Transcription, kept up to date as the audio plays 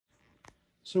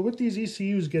So with these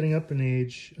ECUs getting up in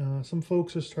age, some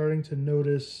folks are starting to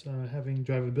notice having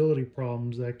drivability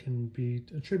problems that can be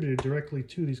attributed directly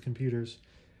to these computers.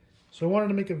 So I wanted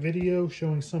to make a video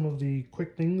showing some of the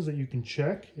quick things that you can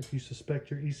check if you suspect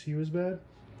your ECU is bad.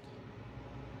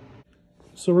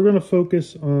 So we're going to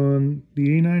focus on the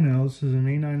A9L. This is an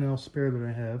A9L spare that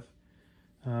I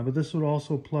have, but this would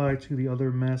also apply to the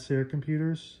other mass air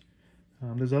computers.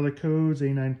 There's other codes,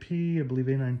 A9P, I believe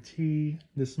A9T.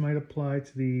 This might apply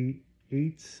to the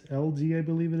 8LD, I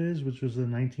believe it is, which was a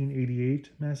 1988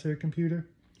 mass air computer.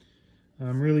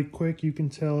 Really quick, you can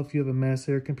tell if you have a mass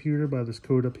air computer by this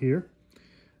code up here.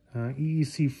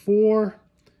 EEC4,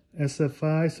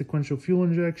 SFI, sequential fuel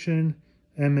injection,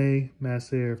 MA,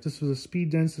 mass air. If this was a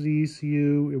speed density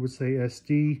ECU, it would say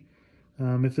SD.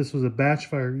 If this was a batch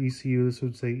fire ECU, this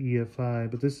would say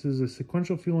EFI. But this is a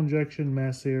sequential fuel injection,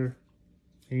 mass air,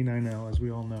 A9L, as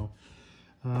we all know.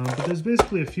 But there's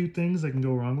basically a few things that can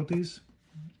go wrong with these.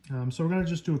 So we're going to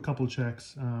just do a couple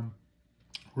checks.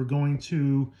 We're going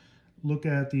to look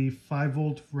at the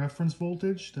 5-volt reference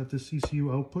voltage that this ECU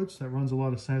outputs that runs a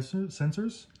lot of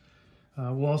sensors.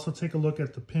 We'll also take a look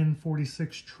at the pin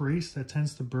 46 trace that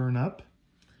tends to burn up.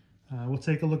 We'll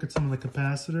take a look at some of the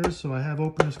capacitors. So I have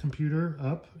opened this computer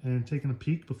up and taken a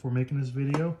peek before making this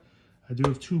video. I do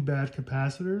have 2 bad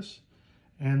capacitors.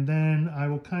 And then I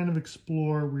will kind of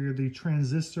explore where the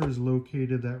transistor is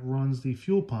located that runs the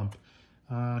fuel pump.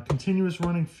 Continuous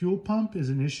running fuel pump is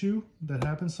an issue that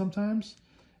happens sometimes.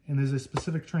 And there's a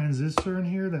specific transistor in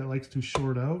here that likes to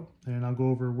short out. And I'll go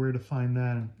over where to find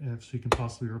that so you can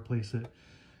possibly replace it.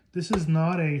 This is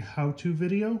not a how-to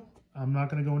video. I'm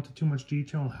not going to go into too much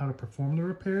detail on how to perform the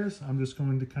repairs. I'm just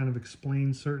going to kind of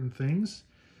explain certain things.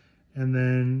 And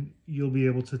then you'll be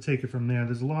able to take it from there.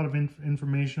 There's a lot of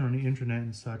information on the internet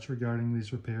and such regarding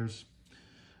these repairs.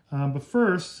 But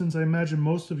first, since I imagine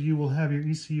most of you will have your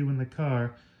ECU in the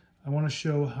car, I want to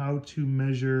show how to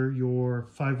measure your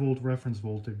 5-volt reference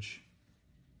voltage.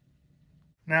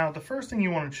 Now, the first thing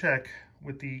you want to check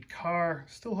with the car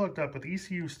still hooked up, with the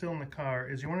ECU still in the car,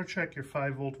 is you want to check your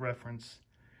 5-volt reference.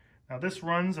 Now, this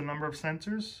runs a number of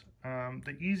sensors.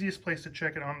 The easiest place to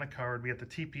check it on the car would be at the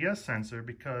TPS sensor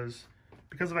because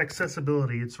of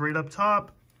accessibility. It's right up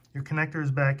top. Your connector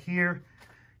is back here.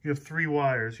 You have 3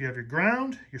 wires. You have your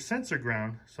ground, your sensor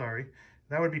ground, sorry.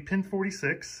 That would be pin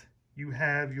 46. You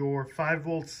have your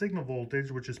 5-volt signal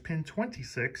voltage, which is pin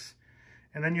 26.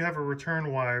 And then you have a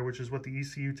return wire, which is what the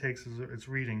ECU takes as its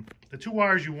reading. The 2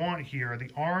 wires you want here are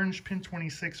the orange pin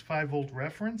 26 5-volt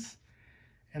reference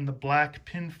and the black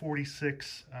pin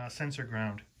 46 sensor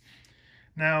ground.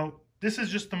 Now, this is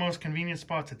just the most convenient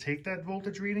spot to take that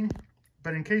voltage reading,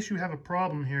 but in case you have a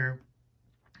problem here,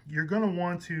 you're going to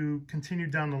want to continue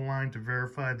down the line to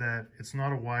verify that it's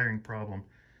not a wiring problem.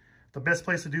 The best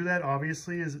place to do that,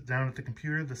 obviously, is down at the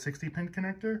computer, the 60-pin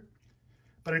connector,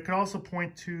 but it could also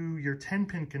point to your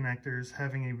 10-pin connectors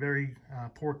having a very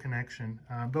poor connection.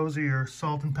 Those are your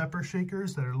salt and pepper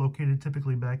shakers that are located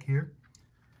typically back here.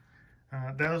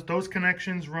 Those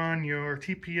connections run your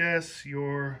TPS,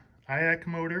 your IAC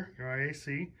motor, your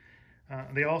IAC.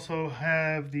 They also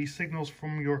have the signals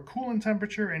from your coolant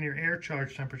temperature and your air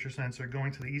charge temperature sensor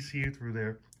going to the ECU through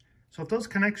there. So if those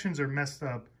connections are messed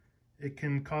up, it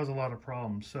can cause a lot of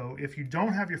problems. So if you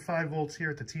don't have your 5 volts here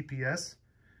at the TPS,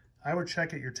 I would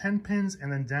check at your 10 pins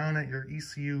and then down at your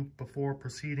ECU before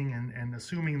proceeding and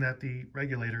assuming that the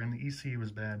regulator in the ECU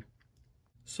is bad.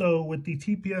 So with the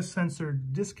TPS sensor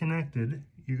disconnected,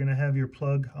 you're going to have your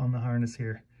plug on the harness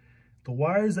here. The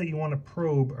wires that you want to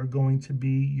probe are going to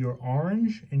be your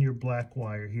orange and your black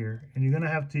wire here. And you're going to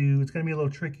have to, it's going to be a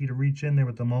little tricky to reach in there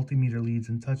with the multimeter leads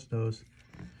and touch those.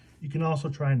 You can also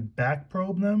try and back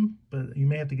probe them, but you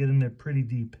may have to get in there pretty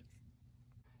deep.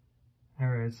 All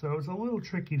right, so it's a little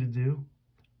tricky to do.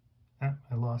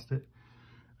 I lost it.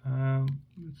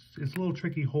 It's a little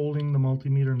tricky holding the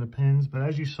multimeter and the pins, but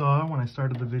as you saw when I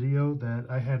started the video that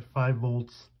I had 5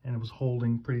 volts and it was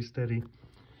holding pretty steady.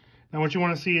 Now what you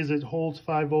want to see is it holds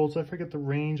 5 volts. I forget the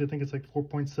range. I think it's like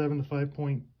 4.7 to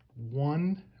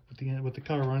 5.1 with the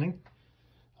car running.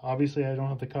 Obviously I don't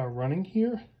have the car running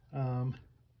here.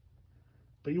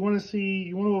 But you want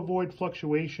to avoid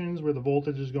fluctuations where the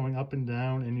voltage is going up and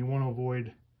down, and you want to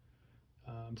avoid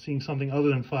seeing something other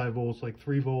than 5 volts, like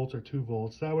 3 volts or 2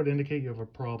 volts. That would indicate you have a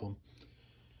problem.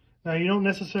 Now, you don't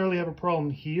necessarily have a problem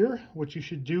here. What you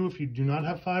should do if you do not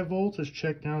have 5 volts is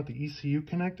check down at the ECU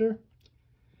connector.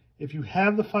 If you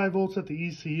have the 5 volts at the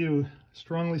ECU,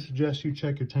 strongly suggest you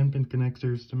check your 10-pin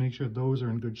connectors to make sure those are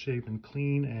in good shape and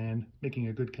clean and making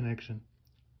a good connection.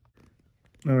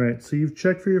 All right, so you've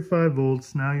checked for your 5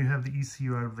 volts. Now you have the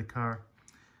ECU out of the car.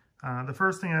 The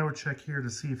first thing I would check here to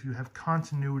see if you have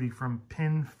continuity from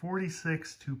pin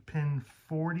 46 to pin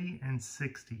 40 and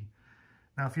 60.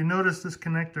 Now, if you notice, this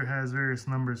connector has various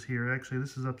numbers here. Actually,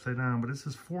 this is upside down, but this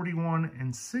is 41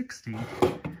 and 60.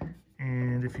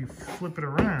 And if you flip it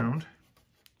around,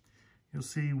 you'll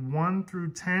see 1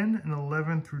 through 10 and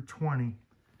 11 through 20.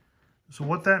 So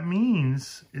what that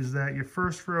means is that your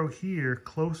first row here,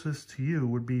 closest to you,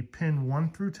 would be pin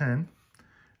 1 through 10,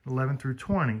 11 through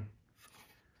 20.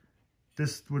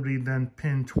 This would be then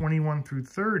pin 21 through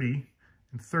 30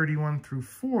 and 31 through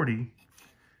 40.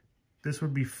 This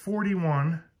would be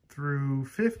 41 through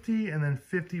 50 and then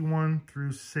 51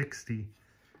 through 60.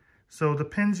 So the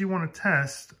pins you want to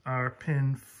test are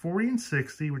pin 40 and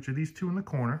 60, which are these two in the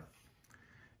corner,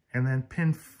 and then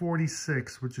pin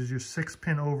 46, which is your 6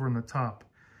 pin over on the top.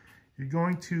 You're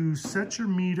going to set your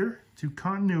meter to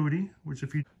continuity, which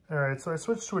if you... All right, so I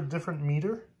switched to a different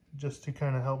meter just to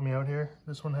kind of help me out here.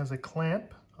 This one has a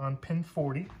clamp on pin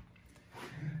 40.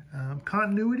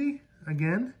 Continuity,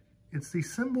 again, it's the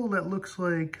symbol that looks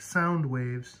like sound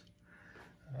waves.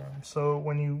 So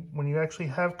when you actually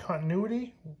have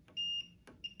continuity,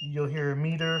 you'll hear a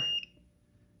meter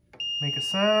make a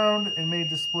sound. It may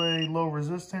display low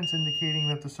resistance, indicating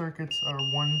that the circuits are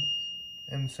one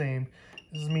and the same.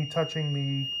 This is me touching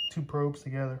the two probes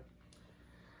together.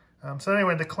 So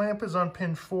anyway, the clamp is on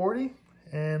pin 40.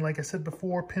 And like I said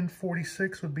before, pin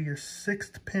 46 would be your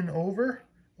 6th pin over.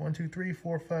 1, 2, 3,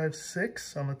 4, 5,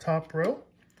 6 on the top row.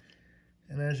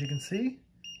 And as you can see,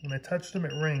 when I touch them,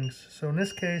 it rings. So in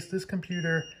this case, this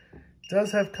computer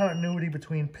does have continuity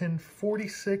between pin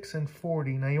 46 and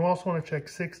 40. Now you also want to check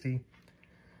 60.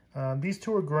 These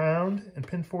two are ground, and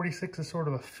pin 46 is sort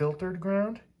of a filtered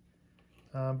ground.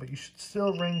 But you should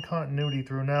still ring continuity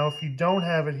through. Now, if you don't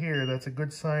have it here, that's a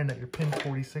good sign that your pin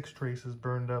 46 trace is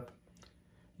burned up.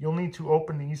 You'll need to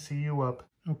open the ECU up.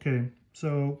 Okay,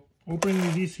 so opening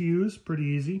these ECUs, pretty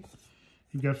easy.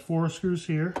 You've got 4 screws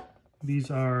here. These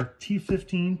are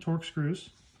T15 Torx screws.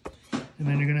 And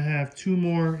then you're going to have 2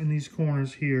 more in these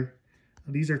corners here.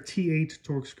 These are T8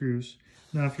 Torx screws.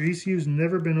 Now, if your ECU's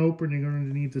never been opened, you're going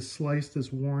to need to slice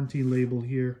this warranty label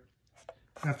here.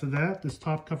 After that, this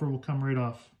top cover will come right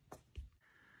off.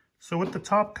 So with the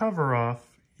top cover off,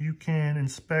 you can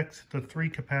inspect the 3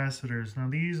 capacitors. Now,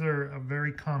 these are a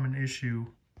very common issue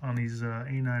on these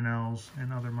A9Ls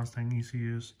and other Mustang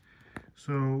ECUs.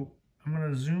 So I'm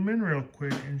going to zoom in real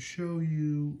quick and show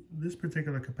you this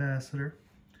particular capacitor.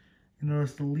 You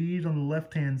notice the lead on the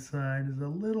left-hand side is a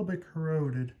little bit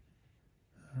corroded.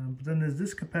 But then there's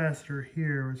this capacitor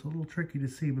here. It's a little tricky to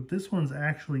see, but this one's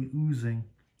actually oozing.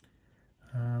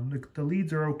 The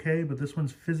leads are okay, but this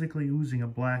one's physically oozing a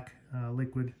black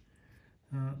liquid.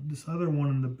 This other one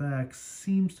in the back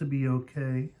seems to be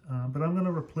okay, but I'm going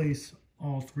to replace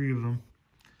all 3 of them.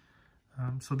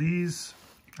 So these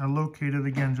are located,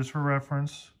 again, just for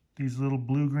reference, these little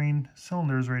blue-green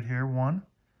cylinders right here, 1,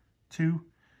 2,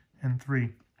 and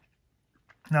 3.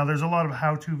 Now, there's a lot of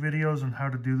how-to videos on how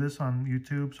to do this on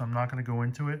YouTube, so I'm not going to go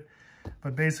into it.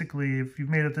 But basically, if you've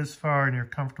made it this far and you're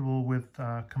comfortable with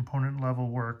component level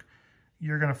work,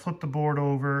 you're going to flip the board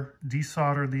over,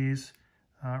 desolder these,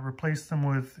 replace them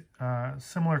with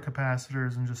similar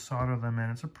capacitors, and just solder them in.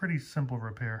 It's a pretty simple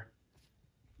repair.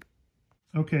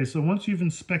 Okay, so once you've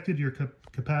inspected your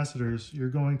capacitors, you're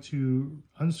going to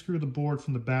unscrew the board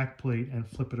from the back plate and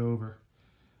flip it over.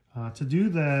 To do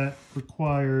that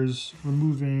requires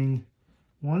removing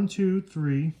 1, 2,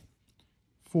 3,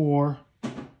 4,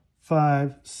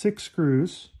 5, 6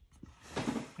 screws.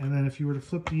 And then if you were to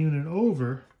flip the unit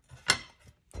over,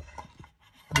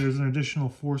 there's an additional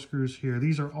 4 screws here.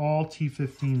 These are all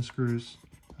T15 screws,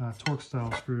 Torx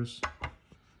style screws.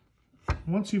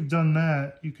 Once you've done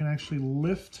that, you can actually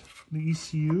lift the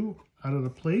ECU out of the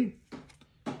plate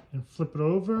and flip it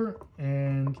over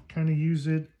and kind of use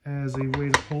it as a way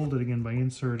to hold it again by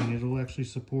inserting it. It'll actually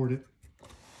support it.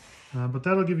 But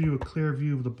that'll give you a clear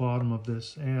view of the bottom of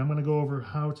this. And I'm going to go over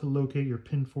how to locate your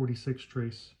pin 46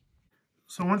 trace.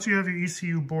 So once you have your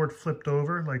ECU board flipped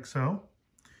over like so,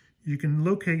 you can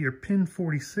locate your pin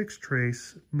 46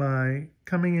 trace by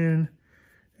coming in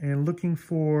and looking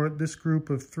for this group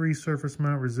of 3 surface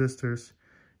mount resistors.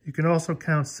 You can also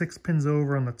count 6 pins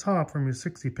over on the top from your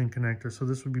 60 pin connector. So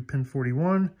this would be pin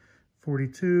 41,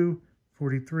 42,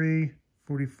 43,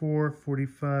 44,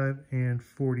 45, and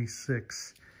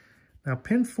 46. Now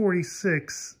pin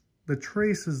 46, the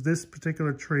trace is this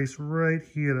particular trace right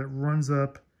here that runs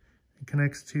up and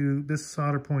connects to this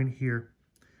solder point here.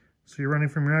 So you're running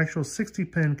from your actual 60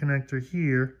 pin connector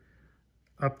here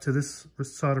up to this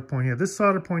solder point here. This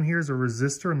solder point here is a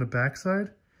resistor on the back side.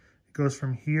 It goes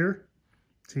from here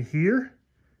to here,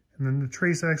 and And then the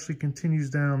trace actually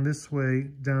continues down this way,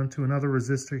 down to another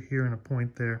resistor here and a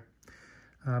point there.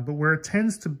 But where it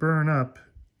tends to burn up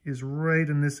is right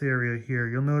in this area here.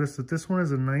 You'll notice that this one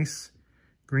is a nice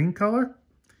green color.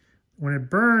 When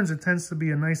it burns, it tends to be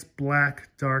a nice black,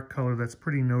 dark color that's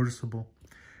pretty noticeable.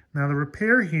 Now the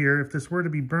repair here, if this were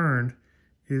to be burned,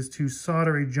 is to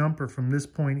solder a jumper from this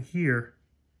point here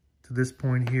to this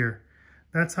point here.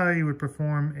 That's how you would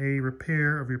perform a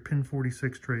repair of your pin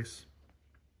 46 trace.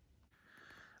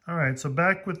 All right, so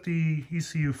back with the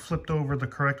ECU flipped over the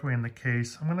correct way in the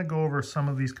case, I'm going to go over some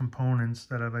of these components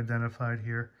that I've identified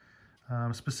here.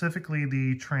 Specifically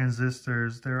the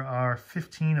transistors. There are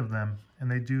 15 of them, and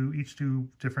they each do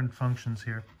different functions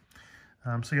here.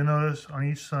 So you'll notice on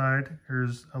each side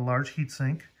there's a large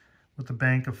heatsink with a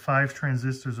bank of 5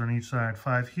 transistors on each side.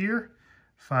 5 here,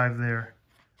 5 there.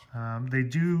 They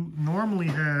do normally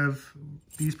have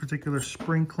these particular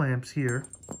spring clamps here.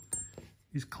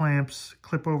 These clamps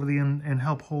clip over the end and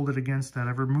help hold it against that.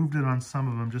 I've removed it on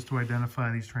some of them just to identify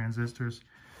these transistors.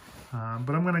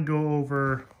 But I'm going to go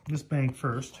over this bank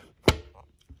first.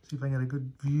 See if I get a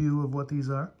good view of what these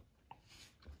are.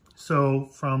 So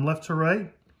from left to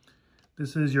right,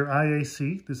 this is your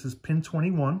IAC. This is pin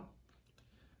 21.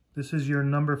 This is your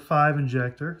number 5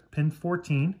 injector, pin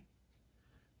 14.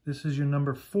 This is your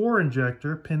number 4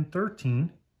 injector, pin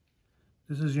 13.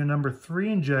 This is your number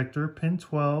 3 injector, pin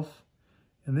 12.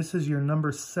 And this is your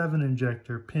number 7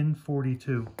 injector, pin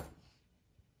 42.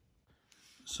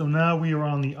 So now we are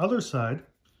on the other side,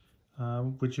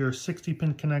 with your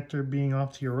 60-pin connector being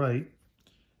off to your right.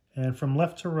 And from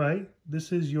left to right,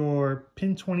 this is your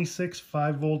pin 26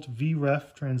 5-volt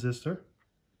VREF transistor.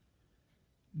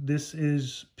 This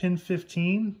is pin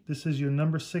 15. This is your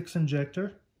number 6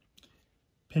 injector.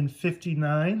 Pin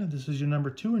 59, this is your number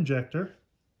 2 injector.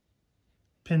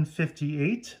 Pin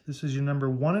 58, this is your number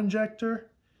 1 injector.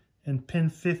 And pin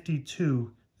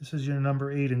 52, this is your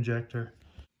number 8 injector.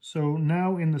 So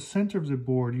now in the center of the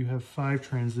board, you have 5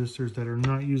 transistors that are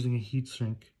not using a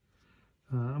heatsink.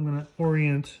 I'm going to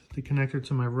orient the connector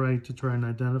to my right to try and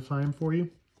identify them for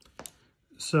you.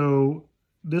 So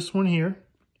this one here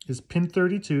is pin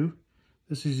 32.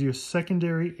 This is your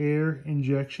secondary air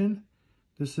injection.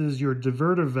 This is your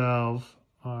diverter valve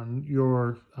on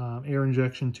your air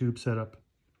injection tube setup.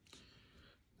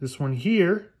 This one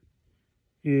here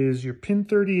is your pin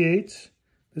 38.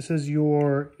 This is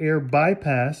your air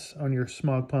bypass on your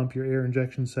smog pump, your air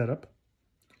injection setup.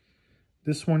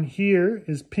 This one here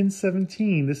is pin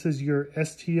 17. This is your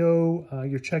STO,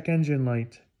 your check engine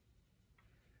light.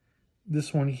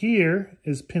 This one here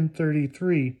is pin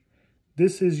 33.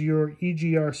 This is your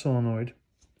EGR solenoid.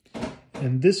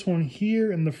 And this one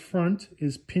here in the front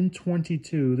is pin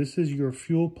 22. This is your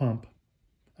fuel pump.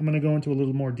 I'm going to go into a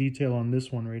little more detail on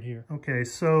this one right here. Okay,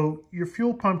 so your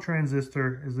fuel pump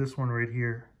transistor is this one right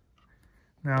here.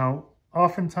 Now,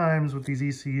 oftentimes with these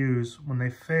ECUs, when they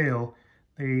fail,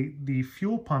 the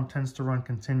fuel pump tends to run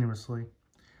continuously.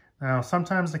 Now,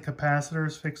 sometimes the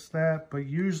capacitors fix that, but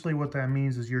usually what that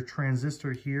means is your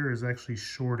transistor here is actually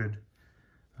shorted.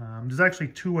 There's actually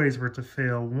 2 ways for it to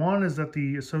fail. One is that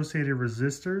the associated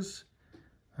resistors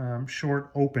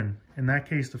short open. In that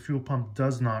case, the fuel pump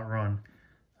does not run.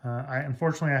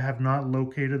 Unfortunately, I have not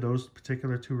located those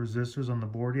particular 2 resistors on the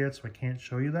board yet, so I can't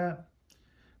show you that.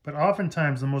 But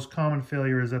oftentimes, the most common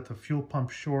failure is that the fuel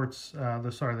pump shorts,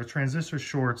 the transistor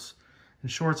shorts, and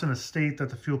shorts in a state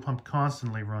that the fuel pump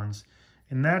constantly runs.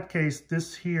 In that case,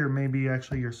 this here may be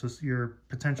actually your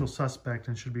potential suspect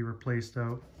and should be replaced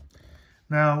out.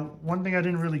 Now, one thing I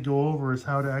didn't really go over is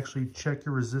how to actually check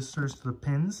your resistors to the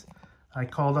pins. I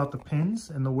called out the pins,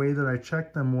 and the way that I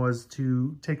checked them was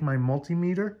to take my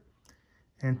multimeter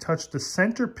and touch the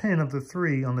center pin of the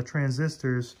 3 on the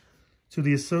transistors to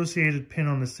the associated pin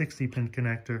on the 60-pin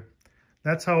connector.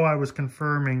 That's how I was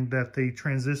confirming that the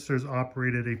transistors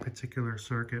operated a particular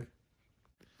circuit.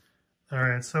 All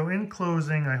right, so in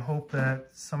closing, I hope that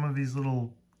some of these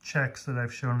little checks that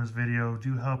I've shown in this video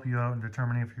do help you out in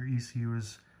determining if your ECU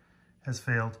has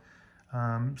failed.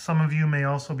 Some of you may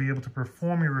also be able to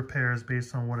perform your repairs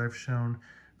based on what I've shown.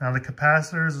 Now, the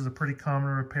capacitors is a pretty common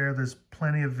repair. There's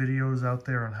plenty of videos out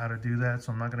there on how to do that,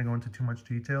 so I'm not going to go into too much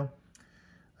detail.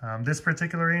 This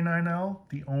particular A9L,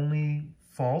 the only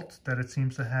fault that it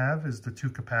seems to have is the 2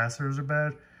 capacitors are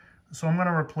bad. So I'm going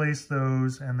to replace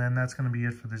those, and then that's going to be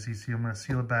it for this ECU. I'm going to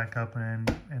seal it back up and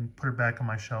put it back on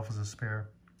my shelf as a spare.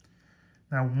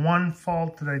 Now, one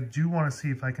fault that I do want to see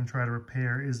if I can try to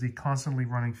repair is the constantly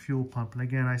running fuel pump. And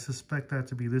again, I suspect that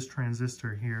to be this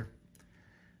transistor here.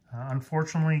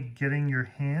 Unfortunately, getting your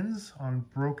hands on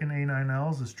broken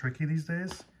A9Ls is tricky these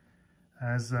days.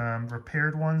 as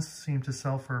repaired ones seem to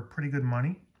sell for pretty good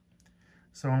money.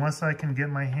 So unless I can get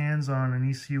my hands on an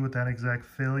ECU with that exact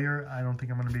failure, I don't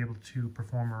think I'm going to be able to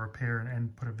perform a repair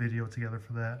and put a video together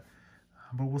for that.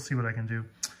 But we'll see what I can do.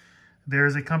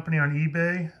 There's a company on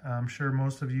eBay, I'm sure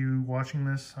most of you watching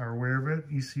this are aware of it,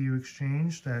 ECU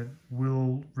Exchange, that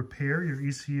will repair your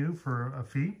ECU for a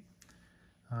fee.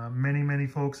 Many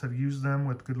folks have used them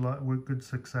with good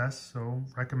success, so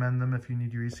recommend them if you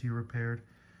need your ECU repaired.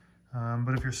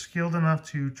 But if you're skilled enough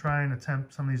to try and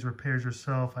attempt some of these repairs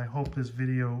yourself, I hope this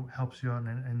video helps you out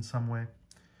in some way.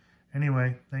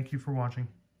 Anyway, thank you for watching.